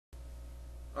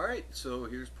Alright, so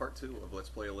here's part 2 of Let's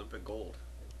Play Olympic Gold.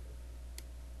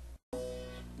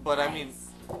 But I mean,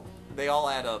 they all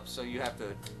add up, so you have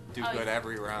to do good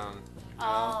every round. You know?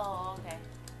 Oh, okay.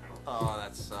 Oh,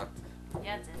 that sucked.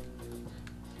 Yeah, it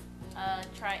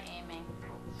did. Try aiming.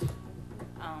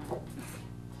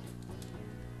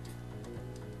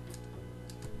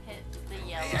 Hit the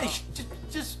yellow. Hey,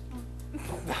 just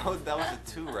that was a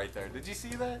 2 right there. Did you see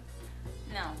that?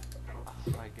 No. Oh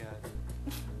my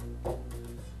god.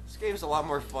 This game's a lot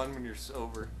more fun when you're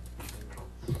sober.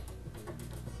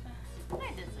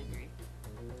 I disagree.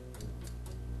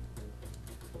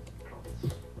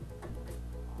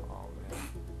 Oh man.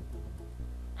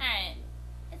 Alright.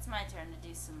 It's my turn to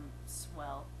do some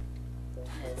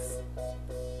swellness.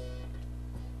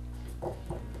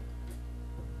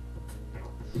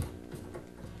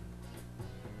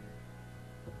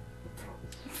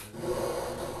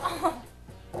 Oh,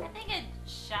 I think I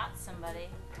shot somebody.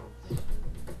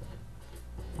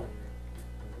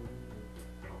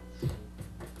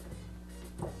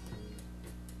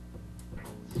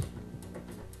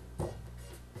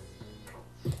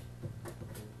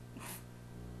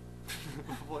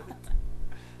 What?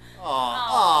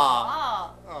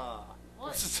 Oh.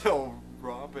 What? Still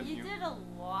robbing you. You did a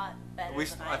lot better We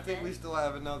than I think did. we still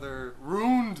have another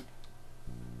round.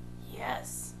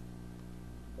 Yes.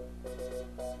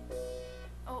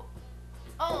 Oh.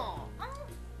 Oh.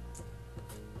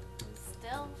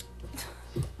 Still.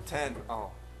 10. Oh.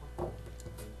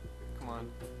 Come on.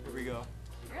 Here we go.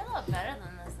 You're a lot better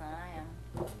than this than I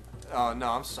am. Oh no,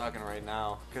 I'm sucking right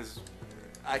now because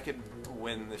I could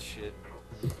win this shit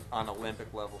on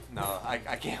Olympic level. No, I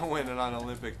can't win it on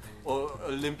Olympic or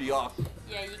Olympia.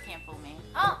 Yeah, you can't fool me.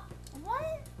 Oh,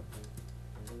 what?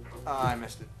 I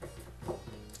missed it.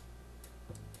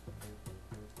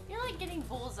 You're like getting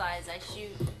bullseyes. I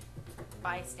shoot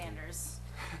bystanders.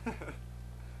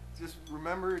 Just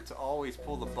remember to always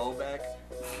pull the bow back,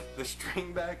 the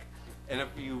string back, and if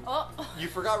you you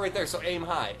forgot right there, so aim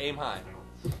high, aim high.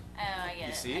 Oh, I get You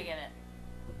it. see? I get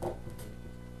it.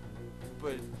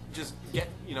 But just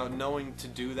knowing to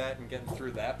do that and getting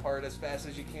through that part as fast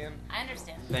as you can, I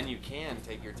understand. then you can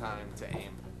take your time to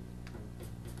aim.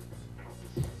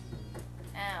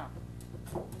 Oh.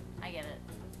 I get it.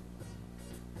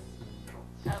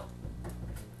 Oh.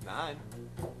 9.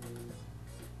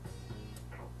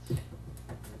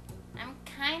 I'm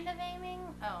kind of aiming.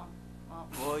 Oh. Well.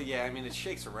 Well, yeah, I mean, it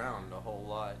shakes around a whole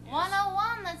lot. You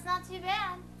 101, that's not too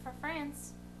bad for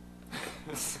France.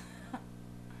 just-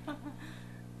 Oh.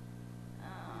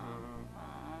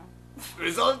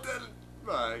 Result.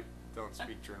 I don't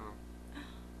speak German.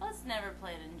 Let's never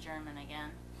play it in German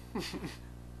again.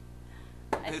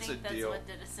 I It's think a that's deal. what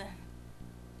did us in.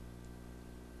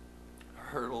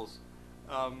 Hurdles.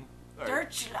 All right.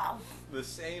 Deutschland. The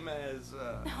same as.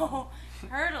 No,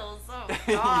 hurdles. Oh God.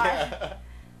 Yeah.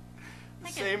 The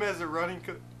Like same as a running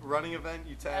event.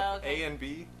 You tap Okay. A and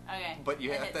B, Okay. but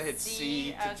you I have to hit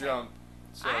C to Okay. jump.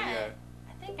 So Alright. yeah.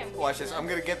 I think I'm. Watch getting this. I'm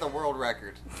gonna get the world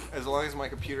record as long as my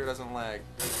computer doesn't lag.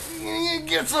 Mm.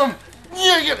 Get some.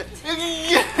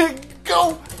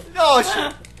 Go. Oh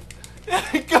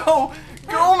shit. Go.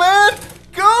 Go, man.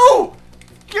 Go.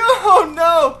 Go.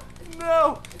 No.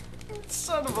 No.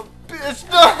 Son of a bitch.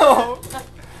 No.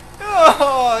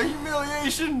 Oh,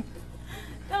 humiliation.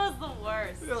 That was the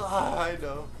worst. Oh, I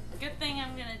know. Good thing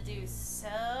I'm gonna do so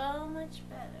much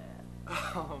better.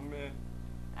 Oh man.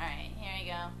 Alright, here we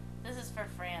go. This is for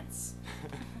France.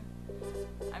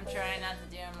 I'm trying not to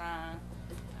do them wrong.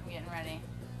 I'm getting ready.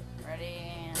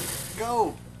 Ready and...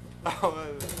 Go.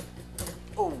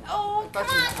 Oh. Oh, I come thought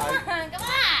on, you- come on, come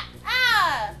on!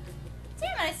 Ah! Damn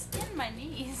it, I skinned my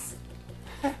knees.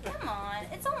 Come on,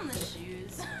 it's on the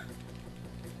shoes.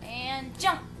 And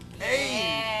jump. Hey.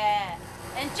 Yeah.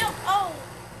 And jump. Oh.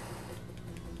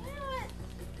 You know what?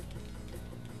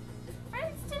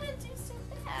 France didn't do so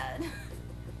bad.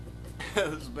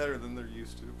 That's better than they're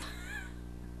used to.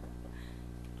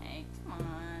 Hey, come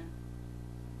on.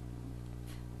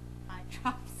 5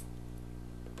 drops.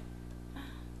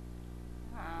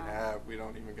 Yeah, we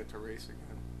don't even get to race again.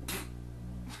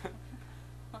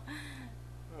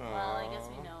 Well, I guess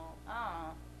we know.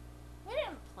 Oh. We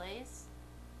didn't place.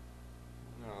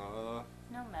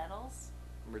 No medals.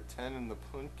 Number 10 in the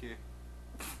punky.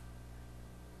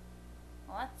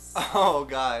 Well, that's... Oh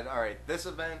god, alright. This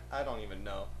event, I don't even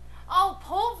know. Oh,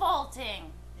 pole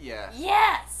vaulting! Yeah.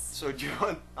 Yes! So do you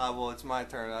want... well, it's my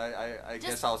turn. I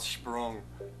guess Just- I'll sprung.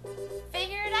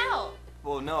 Figure it out!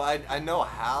 Well, no, I know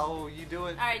how you do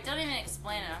it. Alright, don't even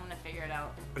explain it. I'm gonna figure it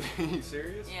out. Are you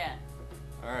serious? Yeah.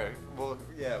 Alright. Well,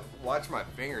 yeah, watch my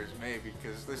fingers maybe,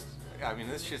 because this... I mean,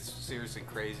 this shit's seriously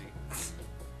crazy.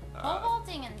 Pole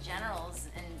vaulting in general is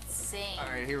insane. All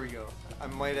right, here we go. I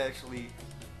might actually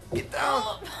get down.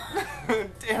 Oh.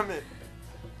 Damn it.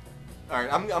 All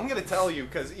right, I'm gonna tell you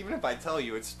because even if I tell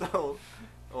you, it's still.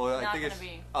 Well, I Not think gonna it's.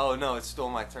 be. Oh no, it's still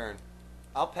my turn.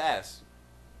 I'll pass.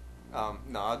 No,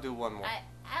 I'll do one more. I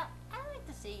like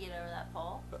to see you get over that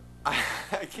pole.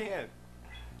 I can't.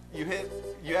 You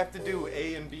have to do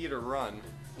A and B to run.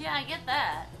 Yeah, I get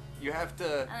that. You have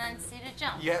to. And then C to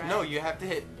jump. Yeah, right? no, you have to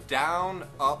hit down,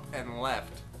 up, and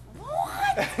left.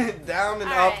 What? Down and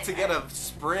All up right, to all get right. a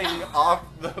spring off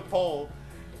the pole,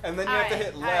 and then you have to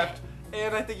hit all left,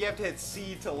 and I think you have to hit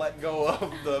C to let go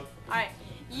of the. Alright,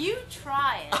 you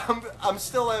try it. I'm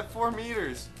still at 4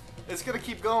 meters. It's gonna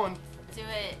keep going. Do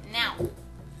it now.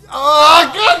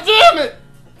 Oh, god damn it!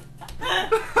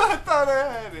 I thought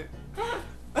I had it.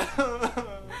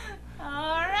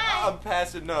 Alright. I'm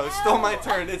passing. No, it's still my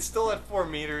turn. It's still at 4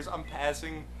 meters. I'm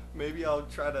passing. Maybe I'll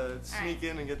try to sneak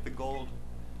in and get the gold.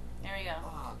 There we go. Oh,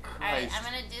 Alright, Christ. I'm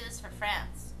gonna do this for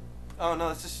France. Oh, no,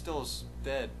 it's just still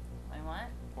dead. Wait, what?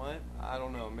 What? I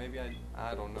don't know. Maybe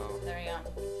I don't know. There we go.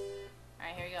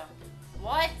 Alright, here we go.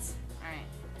 What? Alright.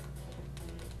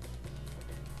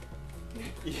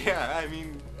 Yeah, I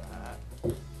mean.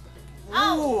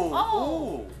 Oh,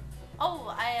 Ooh,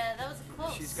 Oh, that was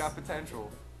close. She's got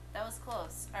potential. That was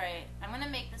close. Alright, I'm gonna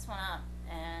make this one up,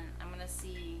 and I'm gonna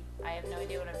see. I have no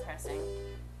idea what I'm pressing.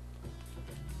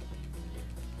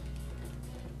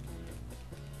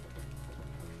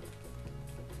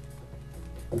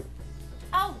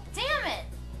 Oh, damn it!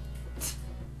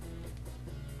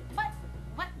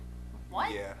 What?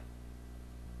 Yeah.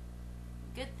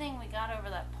 Good thing we got over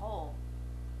that pole.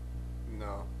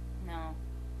 No. No.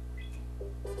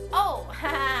 Oh!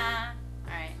 Haha!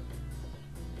 Alright.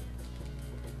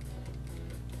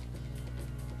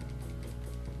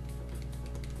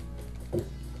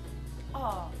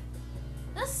 Oh.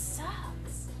 This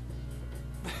sucks.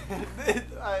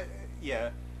 Yeah.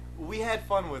 We had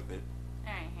fun with it.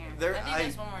 Alright, here. There- Let me do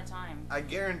this one more time.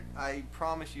 I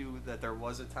promise you that there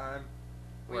was a time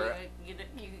Where where you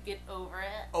could get over it.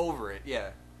 over it, yeah.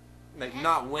 Like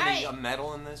not winning Alright. a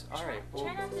medal in this. All right.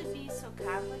 Try not to be so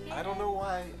complicated. I don't know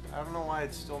why. I don't know why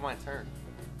it's still my turn.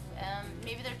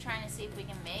 Maybe they're trying to see if we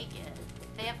can make it.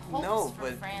 They have hopes No, for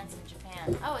but- France and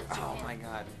Japan. Oh, it's Japan. Oh my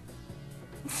god.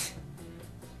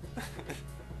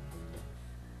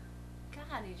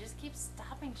 God, he just keeps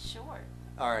stopping short.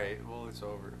 All right. Well, it's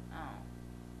over. Oh.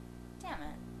 Damn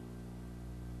it.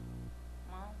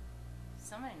 Well,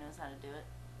 somebody knows how to do it.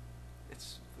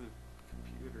 It's the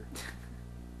computer.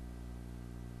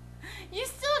 You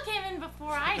still came in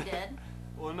before I did.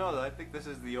 Well, no. I think this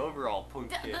is the overall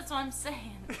punt kit. That's what I'm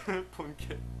saying. Punt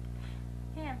kit.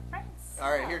 Yeah, France. All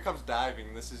right. Here comes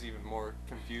diving. This is even more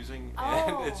confusing,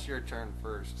 Oh. and it's your turn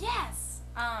first. Yes.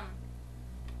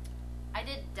 I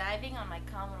did diving on my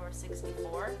Commodore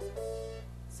 64,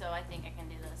 so I think I can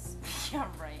do this. Yeah,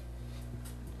 right.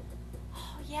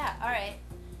 Oh yeah. All right.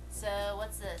 So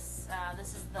what's this?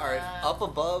 This is the. All right, up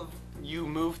above, you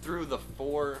move through the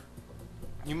 4.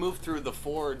 You move through the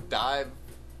 4 dive,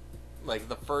 like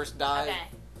the first dive Okay.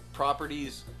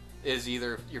 properties is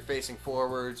either you're facing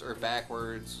forwards or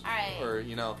backwards, All right. or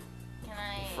you know, Can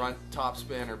I? front top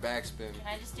spin or back spin. Can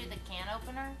I just do the can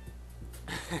opener?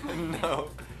 No,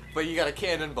 but you got a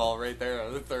cannonball right there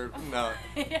on the third. No,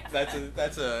 Yeah.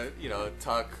 that's a you know a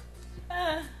tuck.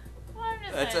 Well, I'm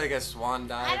just That's like a swan I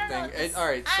dive don't know thing. what this- All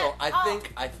right, so I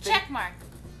think check mark.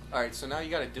 All right, so now you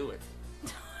got to do it.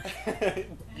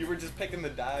 You were just picking the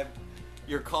dive.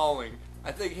 You're calling.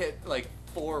 I think hit like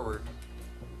forward.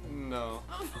 No.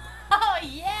 Oh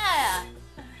yeah.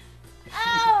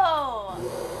 Oh.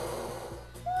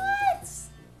 What?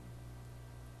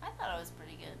 I thought it was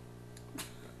pretty good.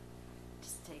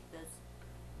 Just take this.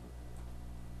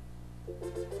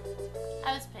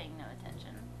 I was paying no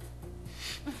attention.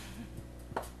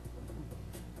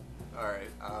 All right.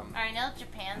 All right, now that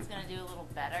Japan's gonna do a little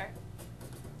better.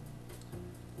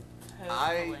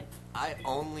 I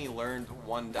only learned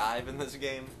one dive in this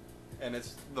game, and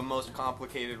it's the most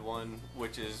complicated one,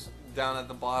 which is down at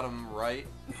the bottom right.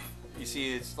 You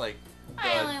see, it's like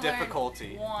I only the learned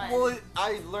difficulty. one. Well,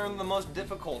 I learned the most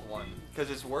difficult one because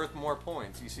it's worth more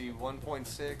points. You see,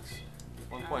 1.6,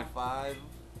 1.5,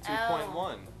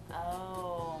 2.1.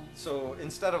 Oh. So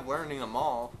instead of learning them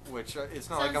all, which it's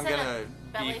not So like I'm instead gonna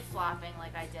of belly flopping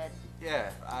like I did.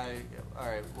 Yeah,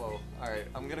 alright, whoa. Alright,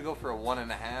 I'm gonna go for a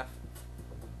 1.5.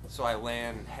 So I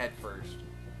land head first.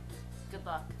 Good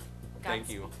luck. Thank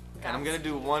you. And I'm Godspeed.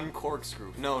 gonna do 1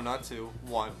 corkscrew. No, not 2.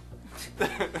 1. Go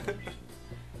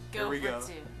Here we for go.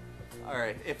 2.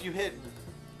 Alright, if you hit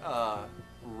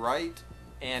right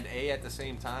and A at the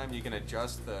same time, you can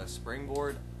adjust the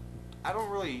springboard.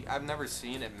 I've never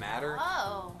seen it matter.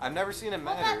 Oh. I've never seen it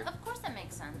Well, matter. of course that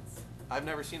makes sense. I've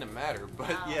never seen it matter,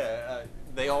 but Oh. yeah,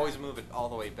 they always move it all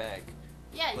the way back.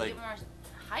 Yeah, you Like- get more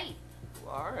height.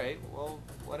 Well, all right, well,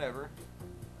 whatever.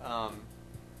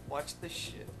 Watch this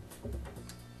shit.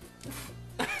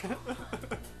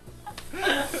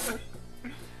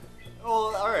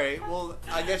 Well, all right. Well,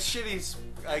 I guess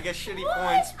shitty What?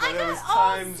 points, but I it was got all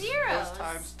times zeros.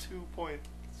 times 2 point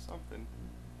something.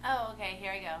 Oh, okay,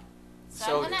 here we go.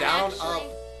 So I'm gonna down actually...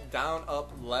 down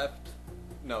up left,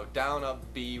 no down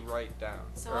up B right down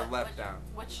So or what, left down.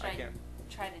 What should I I can't.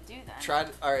 try to do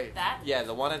then? All right. That? Yeah,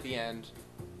 the one at the end.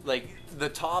 Like the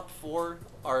top 4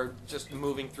 are just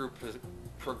moving through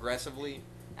progressively.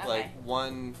 Okay. Like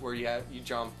one where you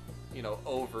jump,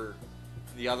 over.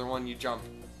 The other one you jump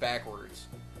backwards.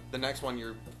 The next one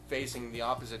you're facing the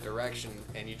opposite direction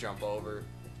and you jump over.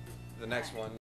 The next Alright. one